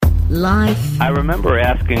life. I remember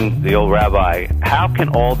asking the old rabbi, how can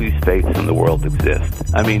all these faiths in the world exist?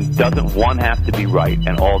 I mean, doesn't one have to be right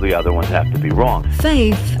and all the other ones have to be wrong?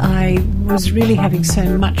 Faith. I was really having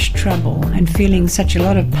so much trouble and feeling such a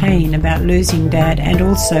lot of pain about losing Dad, and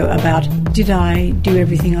also about, did I do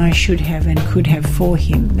everything I should have and could have for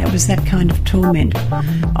him? That was that kind of torment.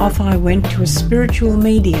 Off I went to a spiritual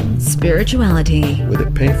medium. Spirituality. With a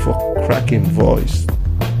painful, cracking voice,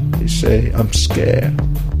 he say, I'm scared,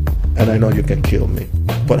 and I know you can kill me,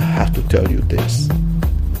 but I have to tell you this.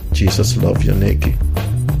 Jesus loves you, Nikki.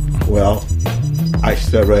 Well, I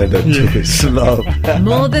surrender to his love.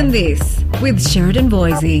 More Than This with Sheridan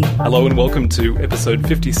Boise. Hello and welcome to episode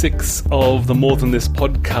 56 of the More Than This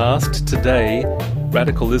podcast. Today,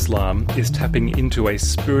 radical Islam is tapping into a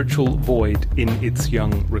spiritual void in its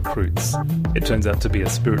young recruits. It turns out to be a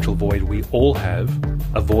spiritual void we all have,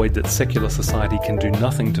 a void that secular society can do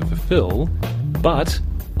nothing to fulfill, but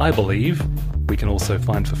I believe we can also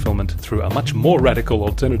find fulfillment through a much more radical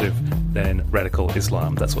alternative than radical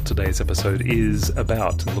Islam. That's what today's episode is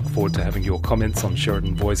about. I look forward to having your comments on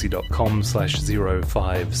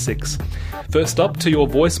sheridanboise.com/056. First up to your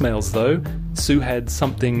voicemails though, Sue had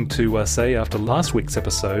something to say after last week's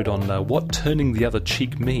episode on what turning the other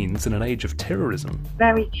cheek means in an age of terrorism.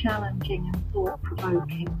 Very challenging and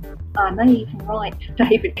thought-provoking. I may even write to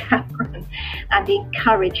David Cameron and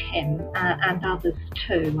encourage him and others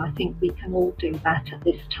too. I think we can all do that at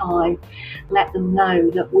this time. Let them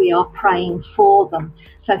know that we are praying for them.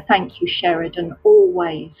 So thank you, Sheridan.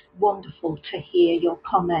 Always wonderful to hear your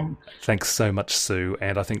comments. Thanks so much, Sue.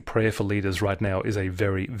 And I think prayer for leaders right now is a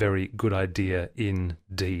very, very good idea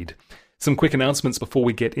indeed. Some quick announcements before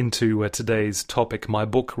we get into today's topic. My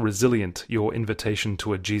book, Resilient, Your Invitation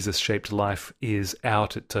to a Jesus-Shaped Life, is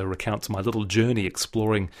out. It recounts my little journey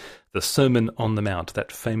exploring the Sermon on the Mount,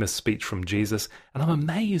 that famous speech from Jesus. And I'm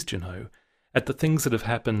amazed, at the things that have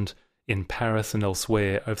happened in Paris and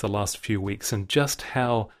elsewhere over the last few weeks, and just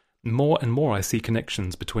how more and more I see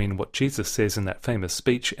connections between what Jesus says in that famous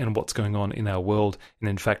speech and what's going on in our world. And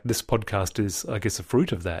in fact, this podcast is, I guess, a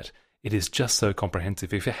fruit of that. It is just so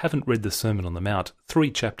comprehensive. If you haven't read the Sermon on the Mount, 3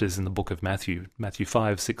 chapters in the book of Matthew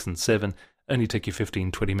 5, 6, and 7, only take you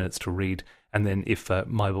 15, 20 minutes to read. And then if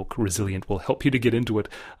my book, Resilient, will help you to get into it,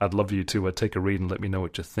 I'd love you to take a read and let me know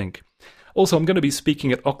what you think. Also, I'm going to be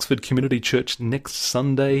speaking at Oxford Community Church next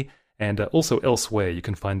Sunday, and also elsewhere. You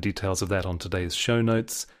can find details of that on today's show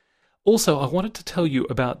notes. Also, I wanted to tell you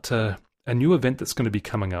about a new event that's going to be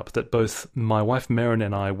coming up that both my wife Marin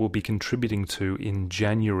and I will be contributing to in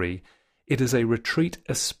January. It is a retreat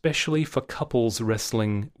especially for couples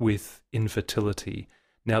wrestling with infertility.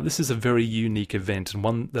 Now, this is a very unique event, and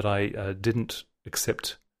one that I didn't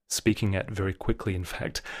accept speaking at very quickly. In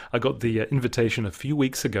fact, I got the invitation a few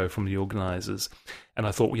weeks ago from the organisers, and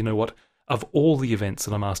I thought, well, you know what? Of all the events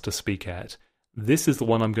that I'm asked to speak at, this is the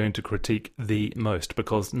one I'm going to critique the most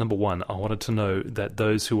because, number one, I wanted to know that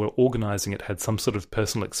those who were organising it had some sort of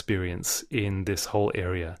personal experience in this whole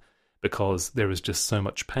area, because there is just so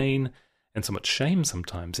much pain and so much shame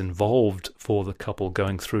sometimes involved for the couple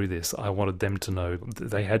going through this. I wanted them to know,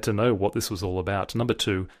 they had to know what this was all about. Number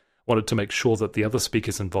two, wanted to make sure that the other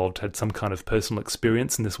speakers involved had some kind of personal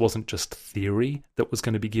experience and this wasn't just theory that was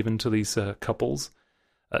going to be given to these couples.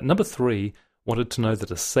 Number three, wanted to know that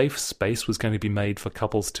a safe space was going to be made for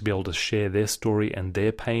couples to be able to share their story and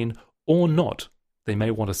their pain, or not. They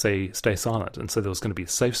may want to stay silent, and so there was going to be a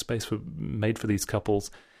safe space made for these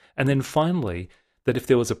couples. And then finally, that if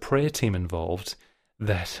there was a prayer team involved,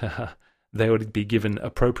 that they would be given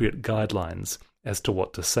appropriate guidelines as to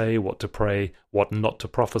what to say, what to pray, what not to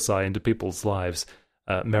prophesy into people's lives.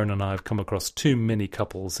 Marin and I have come across too many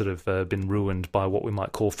couples that have been ruined by what we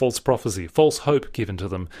might call false prophecy, false hope given to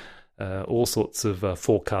them, all sorts of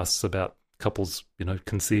forecasts about couples,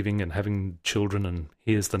 conceiving and having children, and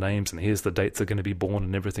here's the names and here's the dates they're going to be born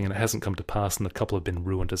and everything, and it hasn't come to pass, and the couple have been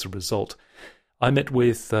ruined as a result. I met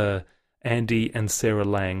with Andy and Sarah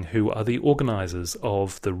Lang, who are the organisers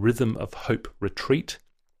of the Rhythm of Hope retreat.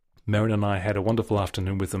 Marin and I had a wonderful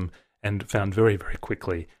afternoon with them and found very, very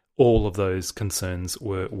quickly all of those concerns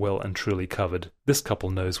were well and truly covered. This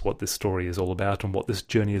couple knows what this story is all about and what this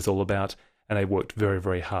journey is all about, and they worked very,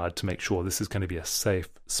 very hard to make sure this is going to be a safe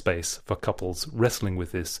space for couples wrestling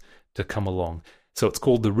with this to come along. So it's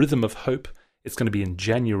called the Rhythm of Hope. It's going to be in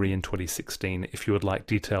January in 2016. If you would like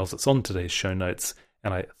details, it's on today's show notes,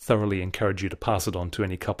 and I thoroughly encourage you to pass it on to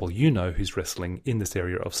any couple you know who's wrestling in this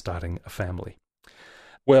area of starting a family.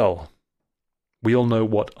 Well, we all know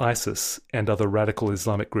what ISIS and other radical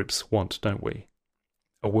Islamic groups want, don't we?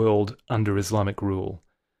 A world under Islamic rule.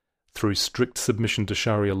 Through strict submission to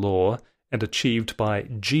Sharia law, and achieved by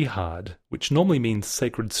jihad, which normally means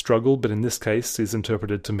sacred struggle, but in this case is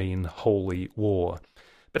interpreted to mean holy war.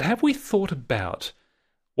 But have we thought about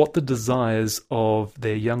what the desires of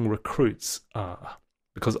their young recruits are?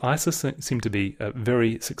 Because ISIS seem to be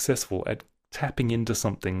very successful at tapping into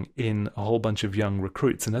something in a whole bunch of young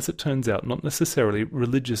recruits, and as it turns out, not necessarily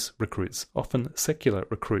religious recruits, often secular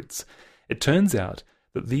recruits. It turns out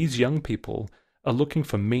that these young people are looking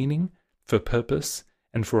for meaning, for purpose,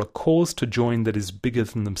 and for a cause to join that is bigger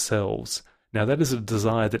than themselves. Now, that is a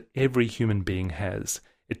desire that every human being has.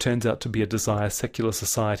 It turns out to be a desire secular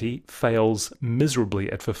society fails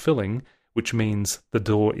miserably at fulfilling, which means the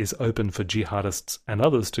door is open for jihadists and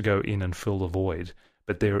others to go in and fill the void.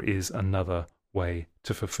 But there is another way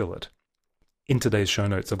to fulfill it. In today's show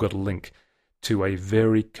notes, I've got a link to a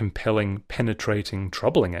very compelling, penetrating,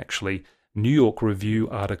 troubling actually, New York Review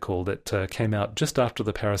article that came out just after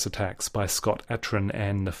the Paris attacks by Scott Atran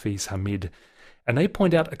and Nafis Hamid. And they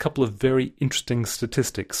point out a couple of very interesting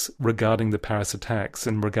statistics regarding the Paris attacks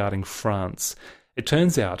and regarding France. It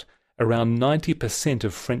turns out around 90%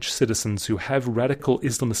 of French citizens who have radical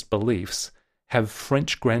Islamist beliefs have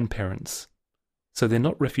French grandparents. So they're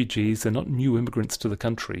not refugees, they're not new immigrants to the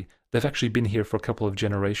country. They've actually been here for a couple of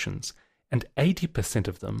generations. And 80%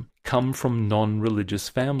 of them come from non-religious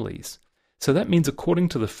families. So that means, according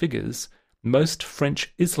to the figures, most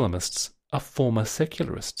French Islamists are former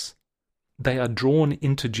secularists. They are drawn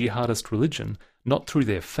into jihadist religion not through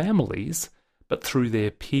their families, but through their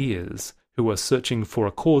peers who are searching for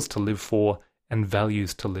a cause to live for and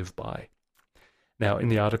values to live by. Now, in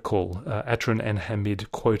the article, Atran and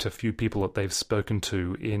Hamid quote a few people that they've spoken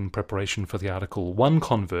to in preparation for the article. One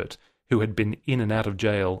convert who had been in and out of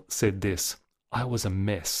jail said this: "I was a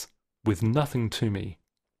mess, with nothing to me,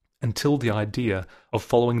 until the idea of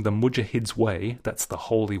following the Mujahid's way," that's the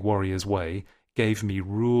holy warrior's way, "gave me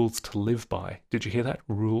rules to live by." Did you hear that?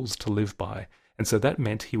 Rules to live by. And so that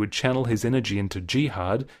meant he would channel his energy into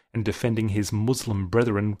jihad and defending his Muslim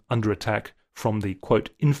brethren under attack from the, quote,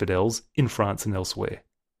 infidels in France and elsewhere.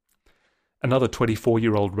 Another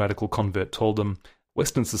 24-year-old radical convert told them,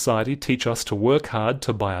 "Western society teach us to work hard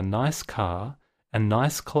to buy a nice car and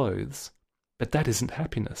nice clothes, but that isn't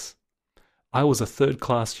happiness. I was a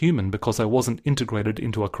third-class human because I wasn't integrated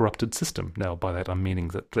into a corrupted system." Now, by that I'm meaning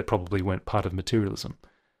that they probably weren't part of materialism.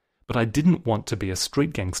 "But I didn't want to be a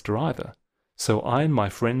street gangster either. So I and my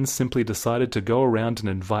friends simply decided to go around and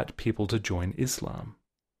invite people to join Islam."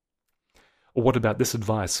 Or what about this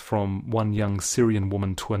advice from one young Syrian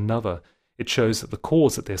woman to another? It shows that the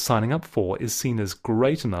cause that they're signing up for is seen as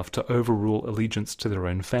great enough to overrule allegiance to their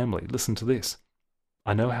own family. Listen to this.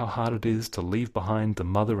 "I know how hard it is to leave behind the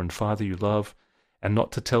mother and father you love, and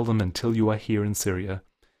not to tell them until you are here in Syria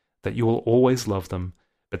that you will always love them,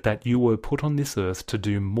 but that you were put on this earth to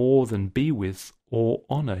do more than be with or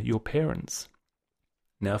honor your parents."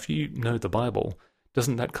 Now, if you know the Bible,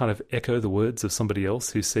 doesn't that kind of echo the words of somebody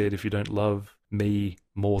else who said, "If you don't love me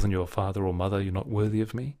more than your father or mother, you're not worthy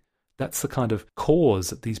of me"? That's the kind of cause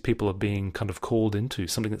that these people are being kind of called into,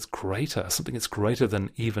 something that's greater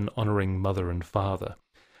than even honoring mother and father.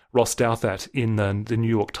 Ross Douthat in the New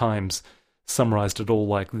York Times summarized it all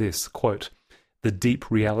like this, quote, "The deep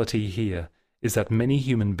reality here is that many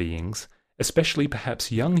human beings, especially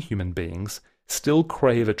perhaps young human beings, still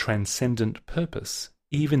crave a transcendent purpose,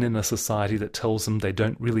 even in a society that tells them they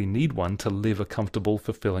don't really need one to live a comfortable,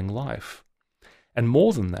 fulfilling life. And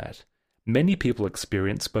more than that, many people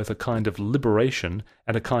experience both a kind of liberation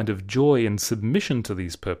and a kind of joy and submission to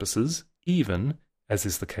these purposes, even, as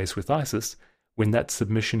is the case with ISIS, when that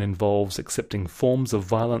submission involves accepting forms of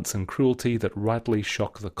violence and cruelty that rightly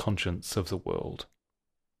shock the conscience of the world."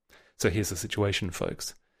 So here's the situation,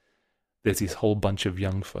 folks. There's this whole bunch of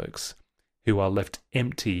young folks who are left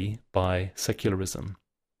empty by secularism,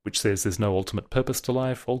 which says there's no ultimate purpose to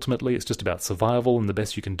life. Ultimately, it's just about survival, and the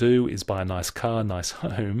best you can do is buy a nice car, nice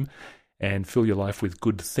home, and fill your life with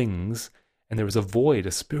good things. And there is a void,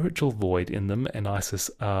 a spiritual void in them, and ISIS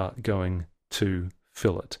are going to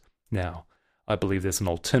fill it. Now, I believe there's an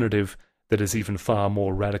alternative that is even far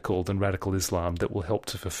more radical than radical Islam that will help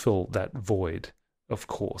to fulfill that void, of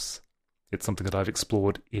course. It's something that I've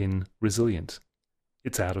explored in Resilient.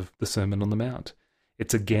 It's out of the Sermon on the Mount.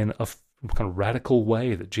 It's again a kind of radical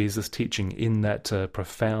way that Jesus' teaching in that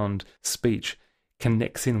profound speech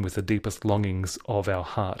connects in with the deepest longings of our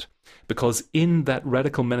heart. Because in that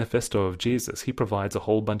radical manifesto of Jesus, he provides a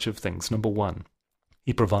whole bunch of things. Number one,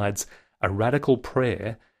 he provides a radical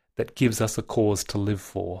prayer that gives us a cause to live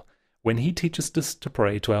for. When he teaches us to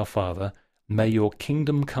pray to our Father, "May your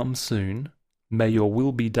kingdom come soon, may your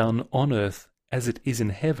will be done on earth as it is in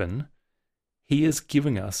heaven," he is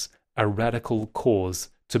giving us a radical cause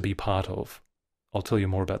to be part of. I'll tell you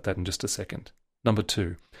more about that in just a second. Number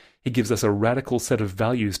 2, he gives us a radical set of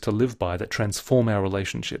values to live by that transform our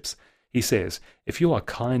relationships. He says, if you are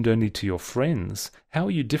kind only to your friends, how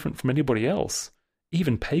are you different from anybody else?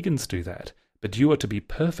 Even pagans do that, but you are to be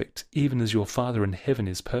perfect, even as your Father in heaven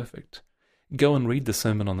is perfect. Go and read the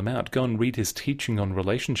Sermon on the Mount. Go and read his teaching on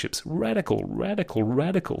relationships. Radical, radical,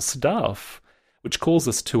 radical stuff, which calls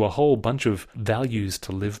us to a whole bunch of values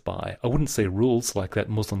to live by. I wouldn't say rules like that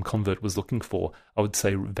Muslim convert was looking for. I would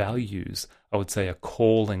say values. I would say a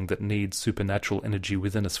calling that needs supernatural energy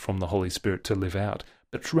within us from the Holy Spirit to live out.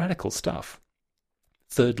 But it's radical stuff.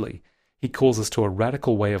 Thirdly, he calls us to a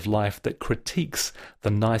radical way of life that critiques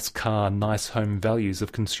the nice car, nice home values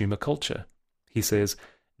of consumer culture. He says,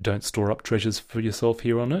 don't store up treasures for yourself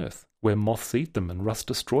here on earth, where moths eat them and rust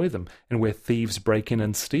destroy them, and where thieves break in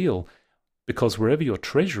and steal, because wherever your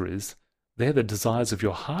treasure is, there the desires of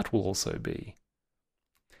your heart will also be.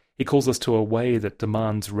 He calls us to a way that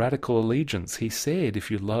demands radical allegiance. He said, if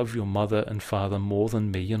you love your mother and father more than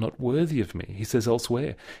me, you're not worthy of me. He says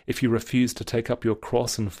elsewhere, if you refuse to take up your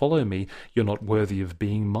cross and follow me, you're not worthy of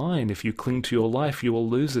being mine. If you cling to your life, you will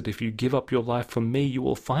lose it. If you give up your life for me, you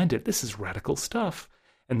will find it. This is radical stuff.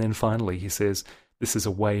 And then finally, he says, this is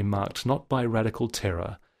a way marked not by radical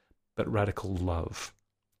terror, but radical love.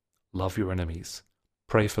 Love your enemies.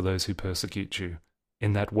 Pray for those who persecute you.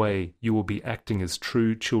 In that way, you will be acting as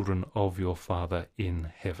true children of your Father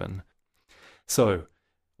in heaven. So,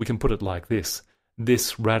 we can put it like this.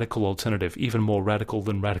 This radical alternative, even more radical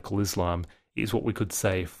than radical Islam, is what we could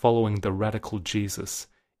say following the radical Jesus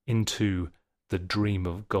into the dream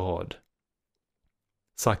of God.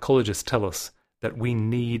 Psychologists tell us that we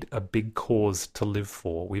need a big cause to live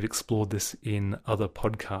for. We've explored this in other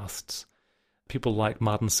podcasts. People like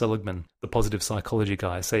Martin Seligman, the positive psychology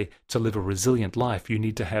guy, say to live a resilient life, you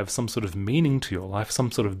need to have some sort of meaning to your life, some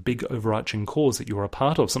sort of big overarching cause that you're a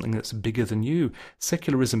part of, something that's bigger than you.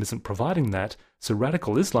 Secularism isn't providing that, so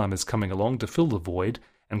radical Islam is coming along to fill the void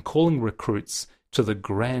and calling recruits to the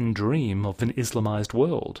grand dream of an Islamized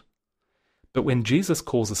world. But when Jesus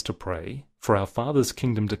calls us to pray for our Father's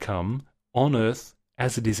kingdom to come on earth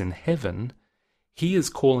as it is in heaven, he is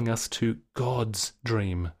calling us to God's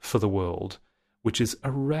dream for the world, which is a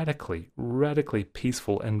radically, radically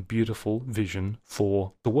peaceful and beautiful vision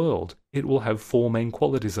for the world. It will have 4 main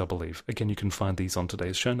qualities, I believe. Again, you can find these on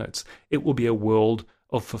today's show notes. It will be a world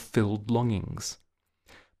of fulfilled longings.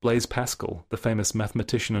 Blaise Pascal, the famous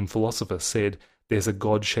mathematician and philosopher, said, there's a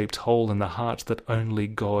God-shaped hole in the heart that only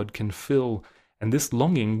God can fill, and this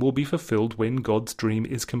longing will be fulfilled when God's dream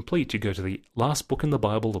is complete. You go to the last book in the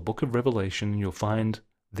Bible, the book of Revelation, and you'll find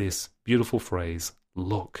this beautiful phrase,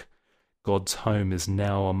 look. God's home is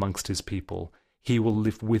now amongst his people. He will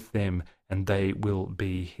live with them, and they will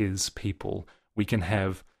be his people. We can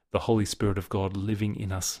have the Holy Spirit of God living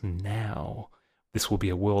in us now. This will be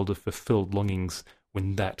a world of fulfilled longings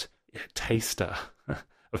when that taster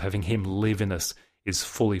of having him live in us is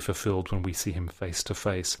fully fulfilled when we see him face to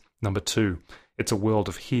face. Number 2, it's a world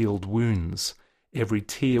of healed wounds. Every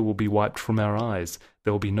tear will be wiped from our eyes.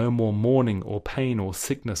 There will be no more mourning or pain or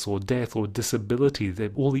sickness or death or disability.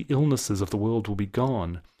 All the illnesses of the world will be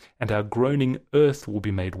gone, and our groaning earth will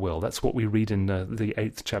be made well. That's what we read in the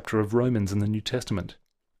 8th chapter of Romans in the New Testament.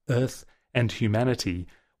 Earth and humanity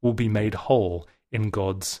will be made whole in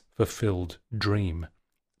God's fulfilled dream.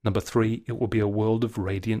 Number 3, it will be a world of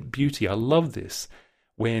radiant beauty. I love this.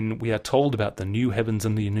 When we are told about the new heavens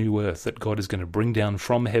and the new earth that God is going to bring down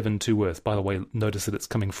from heaven to earth. By the way, notice that it's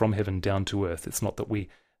coming from heaven down to earth. It's not that we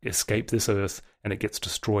escape this earth and it gets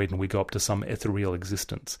destroyed and we go up to some ethereal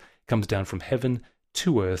existence. It comes down from heaven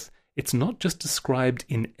to earth. It's not just described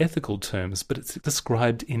in ethical terms, but it's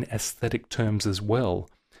described in aesthetic terms as well.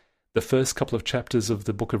 The first couple of chapters of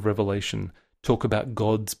the book of Revelation talk about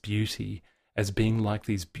God's beauty as being like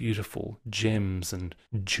these beautiful gems and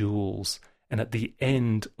jewels. And at the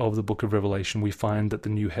end of the book of Revelation, we find that the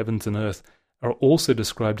new heavens and earth are also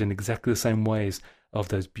described in exactly the same ways of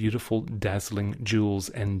those beautiful, dazzling jewels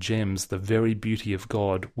and gems. The very beauty of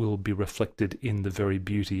God will be reflected in the very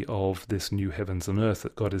beauty of this new heavens and earth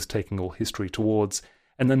that God is taking all history towards.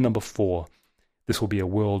 And then number 4, this will be a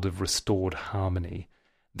world of restored harmony.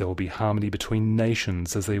 There will be harmony between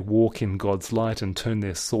nations as they walk in God's light and turn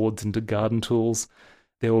their swords into garden tools.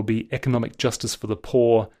 There will be economic justice for the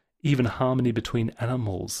poor, even harmony between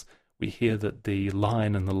animals. We hear that the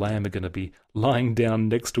lion and the lamb are going to be lying down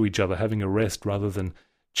next to each other, having a rest rather than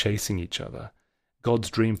chasing each other.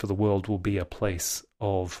 God's dream for the world will be a place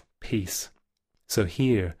of peace. So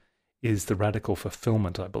here is the radical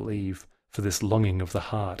fulfillment, I believe, for this longing of the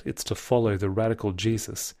heart. It's to follow the radical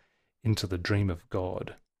Jesus into the dream of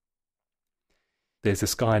God. There's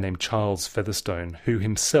this guy named Charles Featherstone who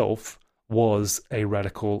himself was a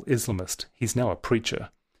radical Islamist. He's now a preacher.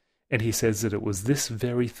 And he says that it was this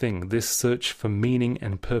very thing, this search for meaning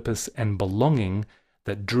and purpose and belonging,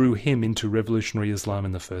 that drew him into revolutionary Islam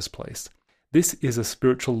in the first place. This is a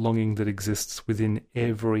spiritual longing that exists within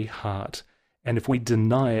every heart. And if we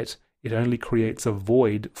deny it, it only creates a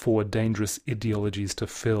void for dangerous ideologies to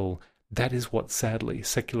fill. That is what, sadly,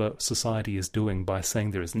 secular society is doing by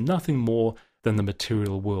saying there is nothing more than the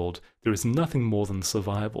material world. There is nothing more than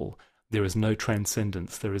survival. There is no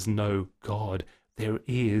transcendence. There is no God. There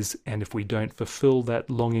is, and if we don't fulfill that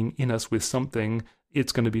longing in us with something,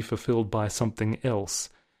 it's going to be fulfilled by something else.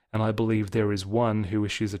 And I believe there is one who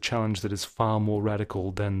issues a challenge that is far more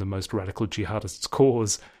radical than the most radical jihadist's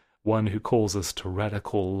cause, one who calls us to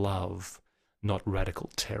radical love, not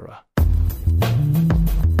radical terror.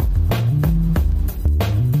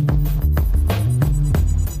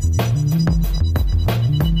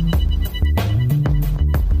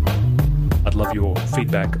 I'd love your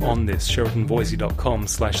feedback on this.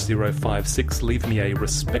 SheridanVoisey.com/056. Leave me a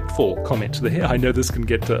respectful comment there. I know this can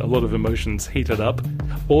get a lot of emotions heated up.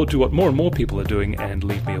 Or do what more and more people are doing and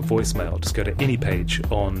leave me a voicemail. Just go to any page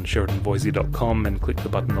on SheridanVoisey.com and click the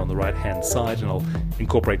button on the right-hand side, and I'll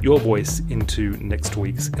incorporate your voice into next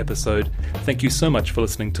week's episode. Thank you so much for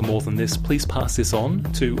listening to More Than This. Please pass this on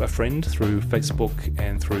to a friend through Facebook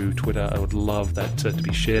and through Twitter. I would love that to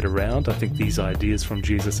be shared around. I think these ideas from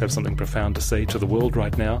Jesus have something profound to say to the world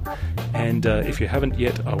right now. And if you haven't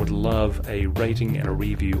yet, I would love a rating and a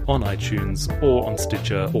review on iTunes or on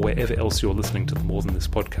Stitcher or wherever else you're listening to the More Than This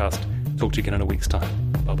podcast. Talk to you again in a week's time.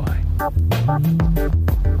 Bye-bye.